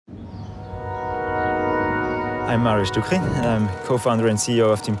I'm Marius Dukri, and I'm co-founder and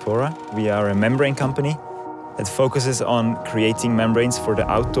CEO of Dimpora. We are a membrane company that focuses on creating membranes for the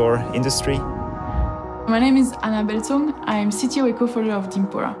outdoor industry. My name is Anna Belzong. I'm CTO and co-founder of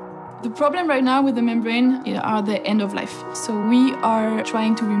Dimpora. The problem right now with the membrane are the end of life. So we are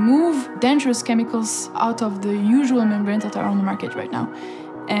trying to remove dangerous chemicals out of the usual membranes that are on the market right now.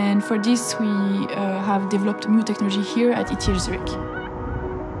 And for this, we have developed new technology here at ETH Zurich.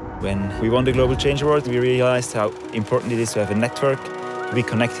 When we won the Global Change Award, we realized how important it is to have a network, to be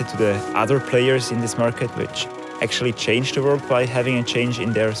connected to the other players in this market, which actually changed the world by having a change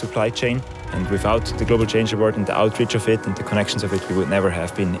in their supply chain. And without the Global Change Award and the outreach of it and the connections of it, we would never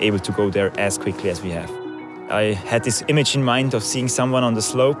have been able to go there as quickly as we have. I had this image in mind of seeing someone on the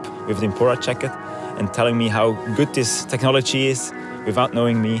slope with the Dimpora jacket and telling me how good this technology is without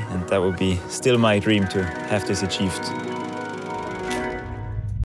knowing me, and that would be still my dream to have this achieved.